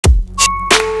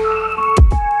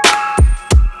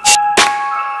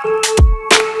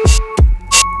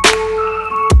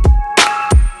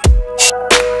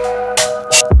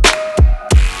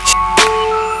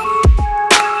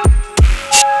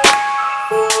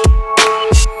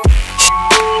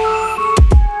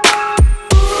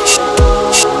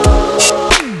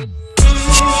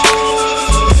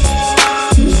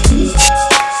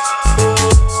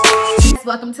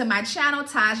my channel,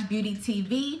 Taj Beauty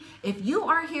TV. If you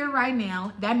are here right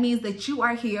now, that means that you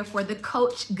are here for the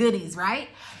Coach goodies, right?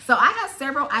 So I have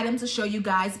several items to show you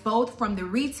guys, both from the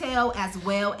retail as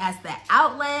well as the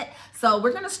outlet. So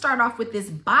we're gonna start off with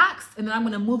this box, and then I'm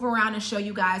gonna move around and show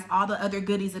you guys all the other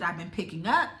goodies that I've been picking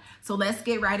up. So let's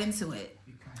get right into it.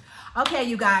 Okay,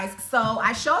 you guys, so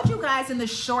I showed you guys in the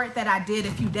short that I did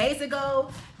a few days ago,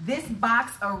 this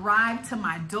box arrived to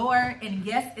my door, and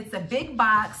yes, it's a big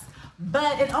box,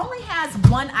 but it only has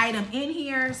one item in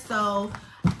here, so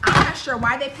I'm not sure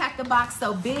why they packed the box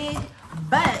so big,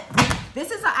 but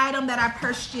this is an item that I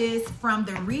purchased from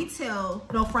the retail,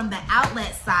 no, from the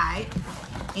outlet side,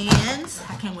 and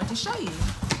I can't wait to show you.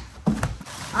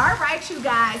 All right, you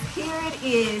guys, here it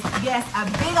is. Yes, a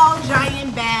big old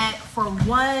giant bag for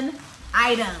one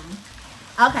item.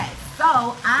 Okay,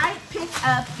 so I picked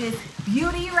up this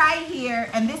beauty right here,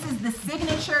 and this is the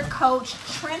Signature Coach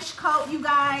trench coat, you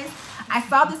guys. I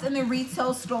saw this in the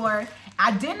retail store.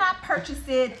 I did not purchase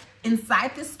it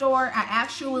inside the store. I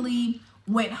actually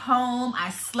went home, I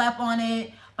slept on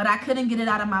it, but I couldn't get it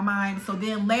out of my mind. So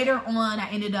then later on, I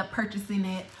ended up purchasing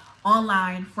it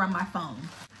online from my phone.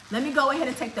 Let me go ahead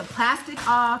and take the plastic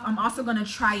off. I'm also gonna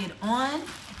try it on.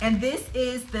 And this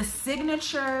is the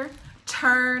Signature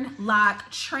Turn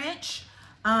Lock Trench.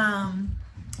 I'm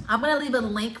gonna leave a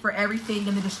link for everything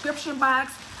in the description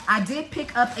box. I did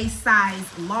pick up a size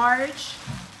large.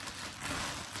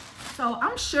 So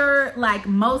I'm sure like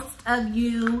most of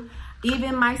you,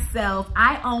 even myself,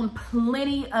 I own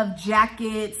plenty of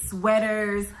jackets,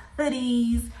 sweaters,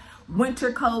 hoodies,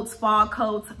 winter coats, fall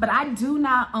coats, but I do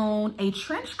not own a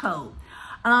trench coat.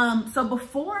 So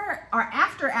before or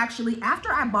after, actually,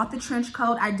 after I bought the trench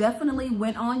coat, I definitely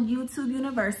went on YouTube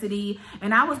University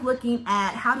and I was looking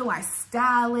at how do I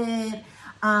style it.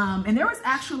 And there was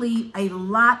actually a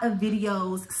lot of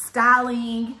videos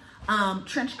styling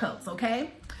trench coats,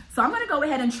 okay? So I'm gonna go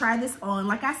ahead and try this on.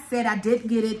 Like I said, I did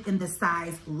get it in the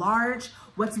size large.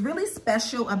 What's really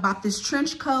special about this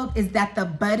trench coat is that the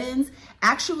buttons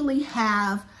actually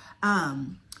have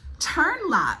turn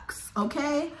locks,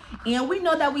 okay? And we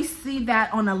know that we see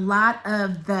that on a lot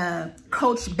of the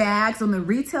Coach bags on the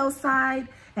retail side.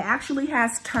 It actually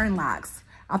has turn locks.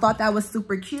 I thought that was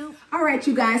super cute. All right,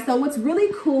 you guys, so what's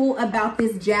really cool about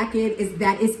this jacket is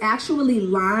that it's actually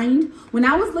lined. When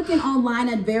I was looking online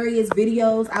at various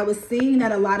videos, I was seeing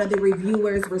that a lot of the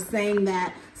reviewers were saying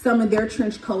that some of their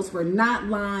trench coats were not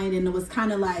lined, and it was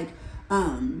kind of like,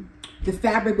 the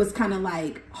fabric was kind of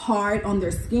like hard on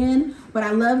their skin. But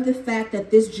I love the fact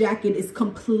that this jacket is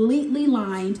completely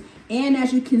lined. And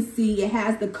as you can see, it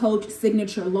has the Coach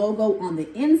Signature logo on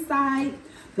the inside.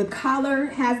 The collar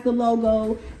has the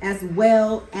logo as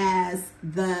well as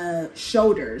the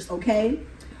shoulders, okay?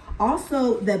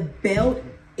 Also, the belt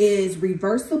is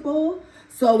reversible.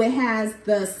 So it has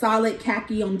the solid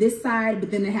khaki on this side,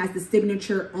 but then it has the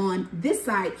signature on this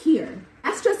side here.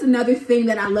 That's just another thing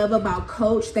that I love about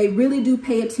Coach. They really do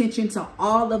pay attention to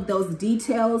all of those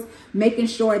details, making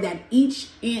sure that each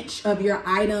inch of your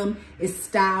item is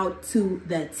styled to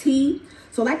the T.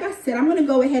 So like I said, I'm gonna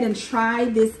go ahead and try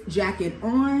this jacket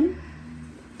on.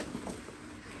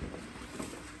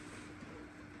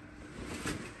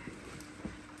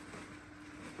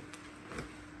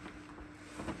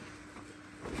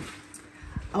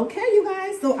 Okay, you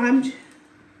guys,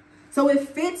 so it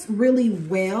fits really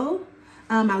well.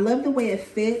 I love the way it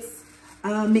fits.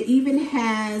 It even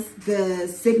has the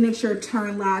signature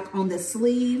turn lock on the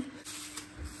sleeve.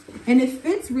 And it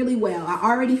fits really well. I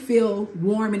already feel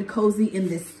warm and cozy in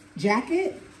this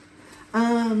jacket.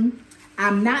 I'm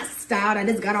not styled. I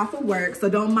just got off of work, so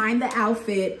don't mind the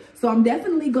outfit. So I'm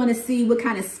definitely gonna see what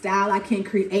kind of style I can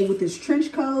create with this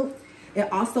trench coat.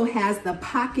 It also has the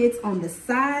pockets on the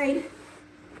side.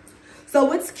 So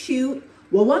what's cute?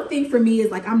 Well, one thing for me is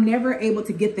like I'm never able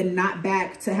to get the knot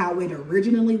back to how it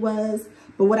originally was.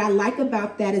 But what I like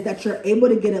about that is that you're able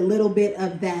to get a little bit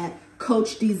of that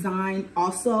Coach design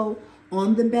also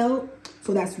on the belt.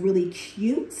 So that's really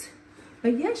cute.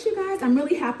 But yes, you guys, I'm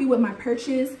really happy with my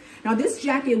purchase. Now this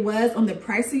jacket was on the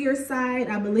pricier side.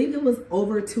 I believe it was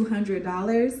over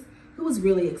 $200. It was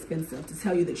really expensive, to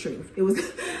tell you the truth. It was,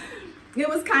 it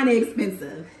was kind of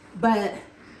expensive, but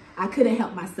I couldn't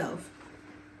help myself.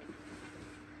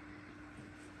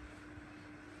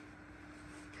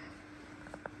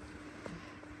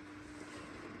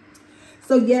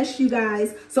 So yes, you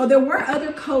guys, so there were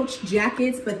other Coach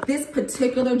jackets, but this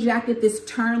particular jacket, this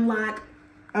turn lock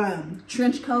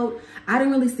trench coat, I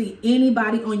didn't really see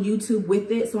anybody on YouTube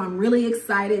with it. So I'm really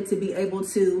excited to be able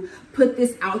to put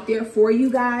this out there for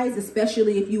you guys,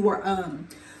 especially if you were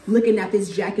looking at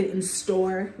this jacket in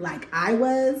store like I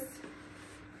was.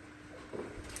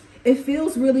 It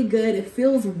feels really good. It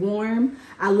feels warm.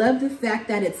 I love the fact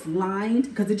that it's lined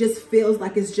because it just feels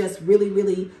like it's just really,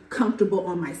 really comfortable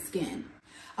on my skin.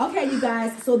 Okay, you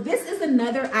guys, so this is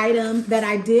another item that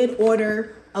I did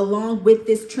order along with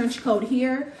this trench coat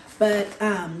here, but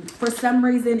for some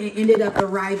reason it ended up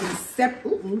arriving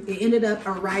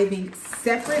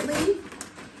separately,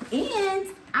 and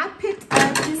I picked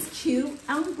up this cute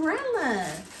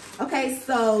umbrella. Okay,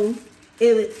 so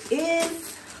it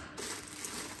is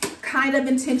kind of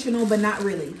intentional, but not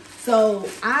really. So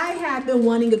I have been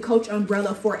wanting a Coach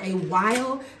umbrella for a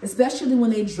while, especially when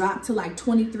they dropped to like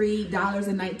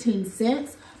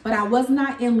 $23.19. But I was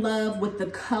not in love with the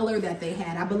color that they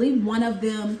had. I believe one of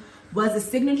them was a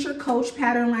signature Coach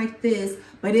pattern like this,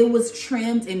 but it was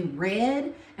trimmed in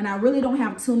red. And I really don't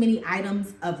have too many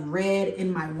items of red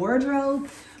in my wardrobe.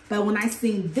 But when I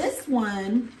seen this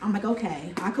one, I'm like,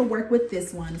 okay, I could work with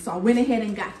this one. So I went ahead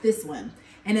and got this one.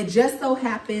 And it just so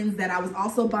happens that I was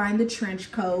also buying the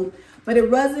trench coat, but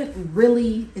it wasn't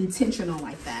really intentional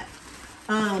like that.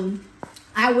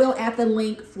 I will add the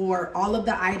link for all of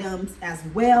the items as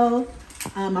well.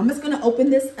 I'm just gonna open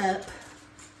this up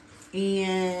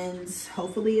and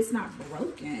hopefully it's not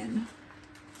broken.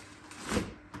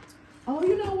 Oh,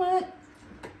 you know what?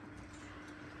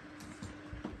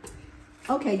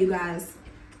 Okay, you guys,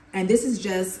 and this is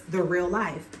just the real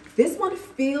life. This one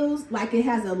feels like it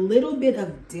has a little bit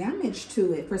of damage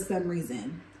to it for some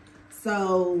reason.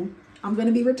 So I'm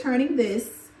gonna be returning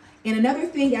this. And another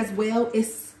thing as well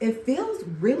is it feels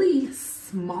really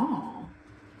small.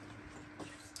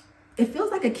 It feels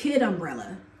like a kid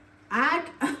umbrella. I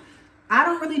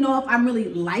don't really know if I'm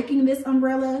really liking this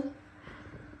umbrella.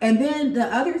 And then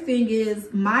the other thing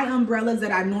is my umbrellas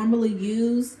that I normally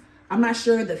use, I'm not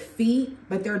sure the feet,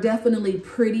 but they're definitely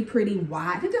pretty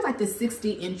wide. I think they're like the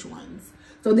 60-inch ones.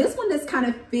 So this one just kind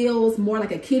of feels more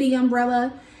like a kiddie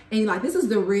umbrella. And like, this is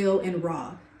the real and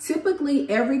raw. Typically,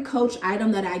 every Coach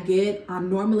item that I get, I'm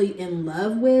normally in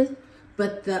love with.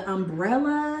 But the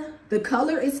umbrella, the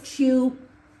color is cute,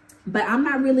 but I'm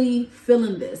not really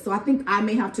feeling this. So I think I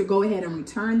may have to go ahead and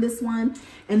return this one.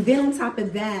 And then on top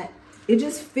of that, it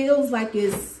just feels like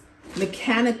it's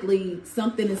mechanically,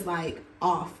 something is like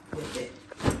off with it.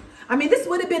 I mean, this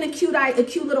would have been a cute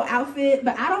little outfit,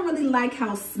 but I don't really like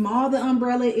how small the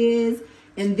umbrella is.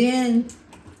 And then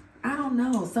I don't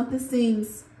know, something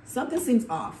seems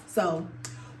off. So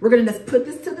we're gonna just put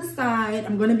this to the side.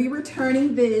 I'm gonna be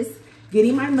returning this,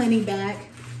 getting my money back.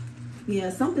 Yeah,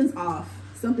 something's off.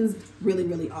 Something's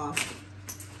really off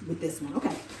with this one.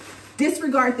 Okay,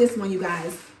 disregard this one, you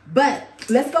guys. But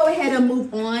let's go ahead and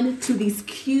move on to these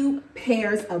cute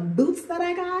pairs of boots that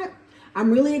I got.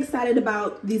 I'm really excited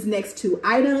about these next two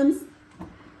items.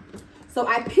 So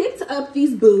I picked up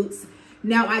these boots.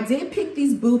 Now I did pick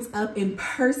these boots up in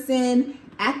person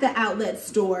at the outlet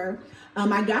store.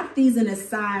 I got these in a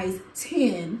size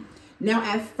 10. Now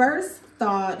at first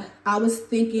thought, I was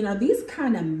thinking, are these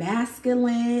kind of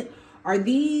masculine? Are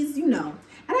these, you know,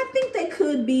 and I think they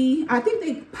could be, I think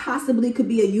they possibly could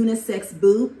be a unisex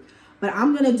boot, but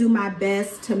I'm gonna do my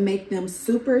best to make them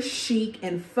super chic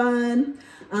and fun.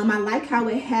 I like how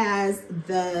it has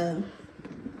the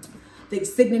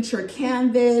signature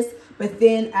canvas, but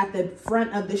then at the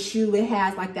front of the shoe, it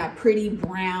has like that pretty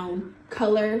brown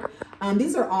color.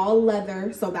 These are all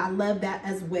leather, so I love that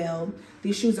as well.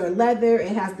 These shoes are leather.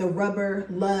 It has the rubber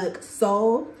lug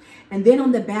sole. And then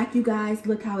on the back, you guys,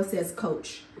 look how it says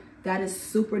Coach. That is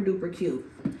super duper cute.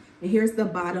 And here's the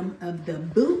bottom of the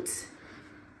boot.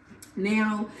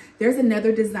 Now, there's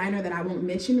another designer that I won't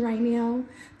mention right now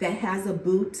that has a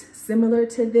boot similar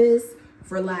to this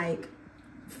for like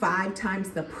 5 times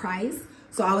the price.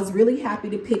 So I was really happy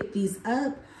to pick these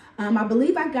up. I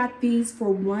believe I got these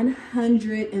for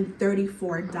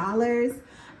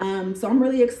 $134. So I'm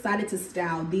really excited to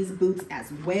style these boots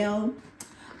as well.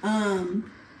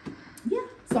 Yeah,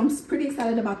 so I'm pretty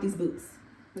excited about these boots.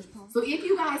 So if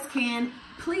you guys can,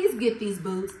 please get these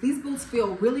boots. These boots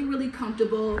feel really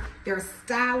comfortable. They're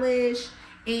stylish.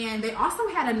 And they also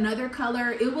had another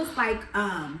color. It was like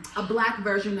a black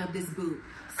version of this boot.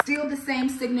 Still the same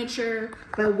signature,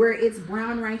 but where it's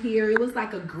brown right here, it was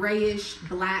like a grayish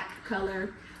black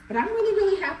color. But I'm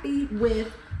really happy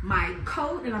with my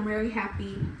coat, and I'm very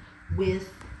happy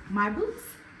with my boots.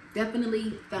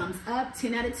 Definitely thumbs up.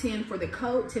 10 out of 10 for the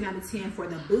coat, 10 out of 10 for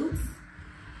the boots.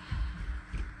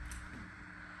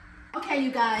 Okay,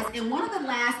 you guys, and one of the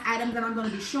last items that I'm going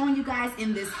to be showing you guys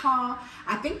in this haul,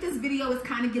 I think this video is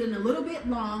kind of getting a little bit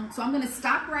long, so I'm going to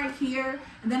stop right here,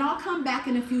 and then I'll come back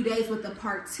in a few days with the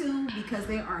part 2 because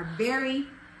there are very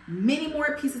many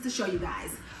more pieces to show you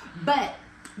guys. But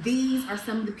these are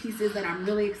some of the pieces that I'm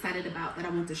really excited about that I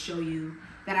wanted to show you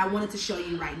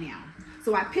right now.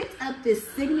 So I picked up this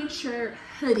signature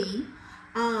hoodie.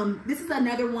 This is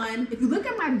another one. If you look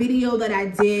at my video that I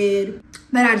did,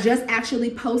 that I just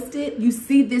actually posted, you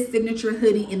see this signature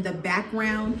hoodie in the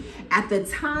background. At the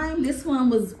time, this one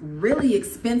was really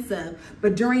expensive,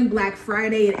 but during Black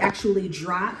Friday, it actually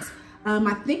dropped.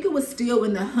 I think it was still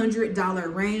in the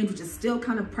 $100 range, which is still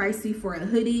kind of pricey for a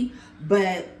hoodie,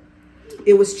 but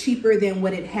it was cheaper than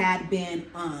what it had been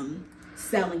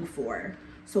selling for.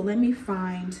 So let me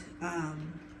find,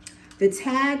 the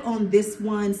tag on this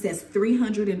one says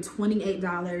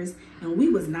 $328, and we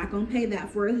was not gonna pay that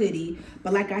for a hoodie.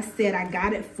 But like I said, I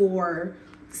got it for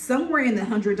somewhere in the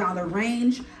 $100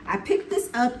 range. I picked this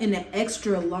up in an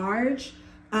extra large.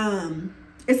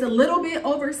 It's a little bit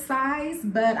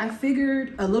oversized, but I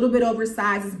figured a little bit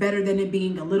oversized is better than it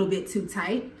being a little bit too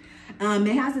tight.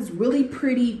 It has this really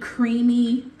pretty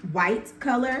creamy white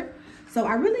color. So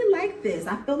I really like this.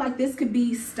 I feel like this could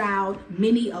be styled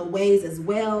many ways as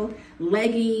well.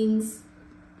 Leggings,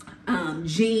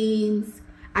 jeans.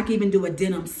 I can even do a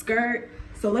denim skirt.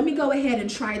 So let me go ahead and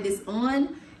try this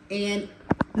on. And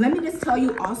let me just tell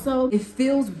you also, it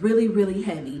feels really, really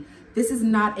heavy. This is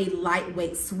not a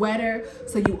lightweight sweater,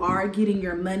 so you are getting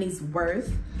your money's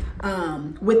worth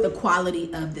with the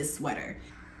quality of this sweater.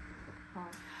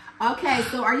 Okay,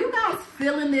 so are you guys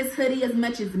feeling this hoodie as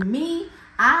much as me?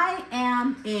 I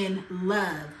am in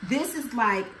love. This is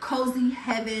like cozy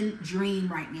heaven dream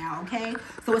right now, okay?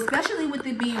 So especially with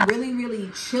it being really,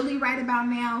 really chilly right about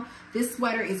now, this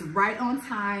sweater is right on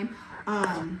time.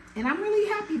 And I'm really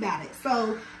happy about it.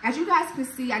 So as you guys can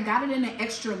see, I got it in an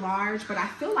extra large, but I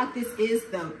feel like this is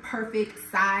the perfect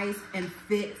size and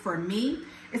fit for me.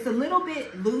 It's a little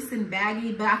bit loose and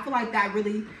baggy, but I feel like that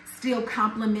really still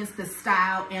complements the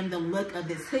style and the look of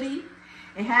this hoodie.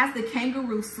 It has the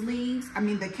kangaroo sleeves,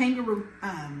 the kangaroo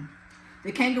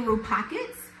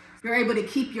pockets. You're able to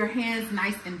keep your hands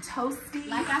nice and toasty.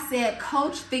 Like I said,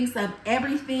 Coach thinks of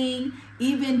everything,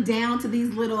 even down to these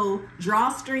little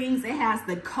drawstrings. It has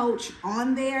the Coach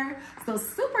on there. So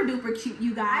super duper cute,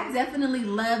 you guys. I definitely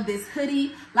love this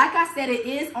hoodie. Like I said, it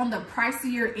is on the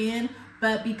pricier end,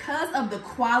 but because of the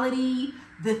quality,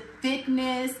 the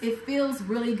thickness, it feels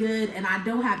really good, and I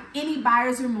don't have any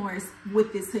buyer's remorse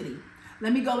with this hoodie.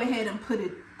 Let me go ahead and put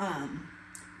it,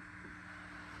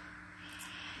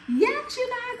 yes, you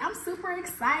guys, I'm super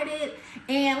excited.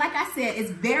 And like I said, it's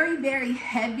very, very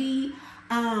heavy.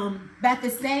 But at the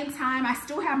same time, I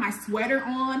still have my sweater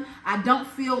on. I don't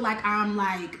feel like I'm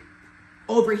like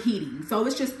overheating. So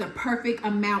it's just the perfect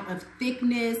amount of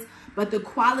thickness, but the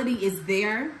quality is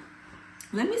there.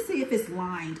 Let me see if it's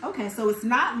lined. Okay, so it's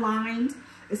not lined.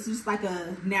 It's just like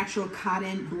a natural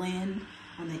cotton blend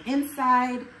on the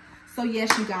inside. So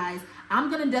yes, you guys, I'm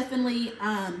gonna definitely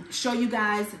show you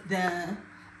guys the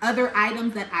other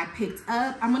items that I picked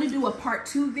up. I'm gonna do a part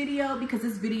 2 video because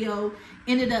this video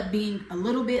ended up being a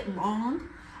little bit long.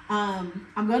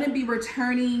 I'm gonna be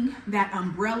returning that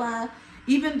umbrella,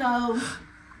 even though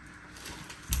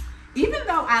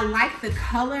I like the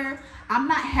color, I'm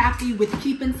not happy with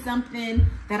keeping something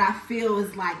that I feel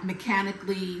is like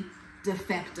mechanically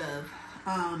defective.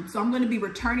 So I'm going to be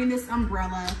returning this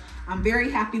umbrella. I'm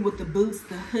very happy with the boots,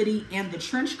 the hoodie, and the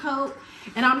trench coat.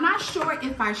 And I'm not sure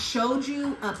if I showed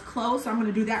you up close. So I'm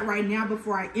going to do that right now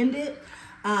before I end it.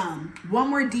 One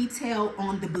more detail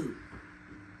on the boot.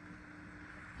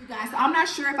 You guys, so I'm not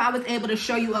sure if I was able to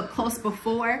show you up close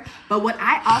before, but what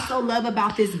I also love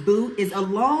about this boot is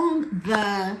along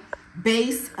the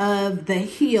base of the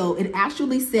heel, it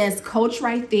actually says Coach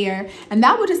right there, and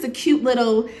that was just a cute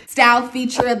little style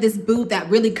feature of this boot that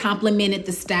really complemented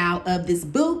the style of this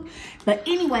boot. But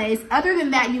anyways, other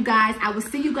than that, you guys, I will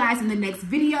see you guys in the next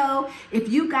video. If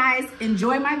you guys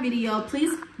enjoy my video,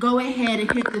 please go ahead and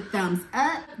hit the thumbs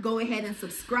up, go ahead and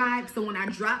subscribe, so when I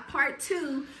drop part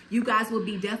 2, you guys will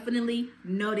be definitely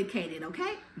notified,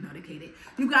 okay?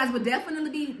 You guys will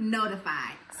definitely be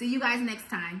notified. See you guys next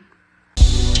time.